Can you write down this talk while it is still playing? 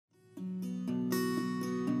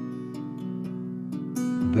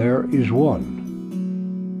There is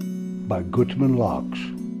One by Gutman Locks.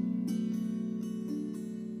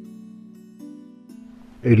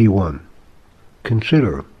 81.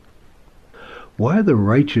 Consider, why are the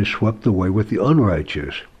righteous swept away with the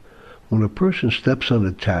unrighteous? When a person steps on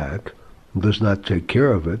a tack and does not take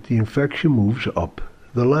care of it, the infection moves up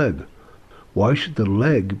the leg. Why should the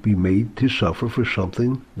leg be made to suffer for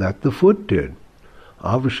something that the foot did?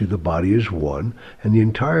 Obviously the body is one, and the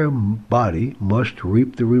entire body must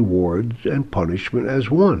reap the rewards and punishment as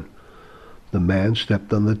one. The man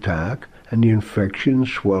stepped on the tack, and the infection and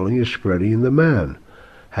swelling is spreading in the man.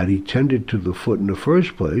 Had he tended to the foot in the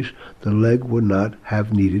first place, the leg would not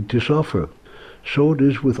have needed to suffer. So it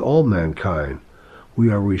is with all mankind. We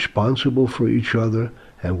are responsible for each other,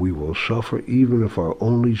 and we will suffer even if our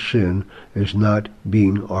only sin is not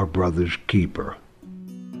being our brother's keeper.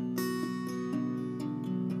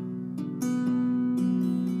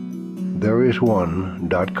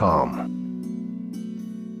 Thereisone.com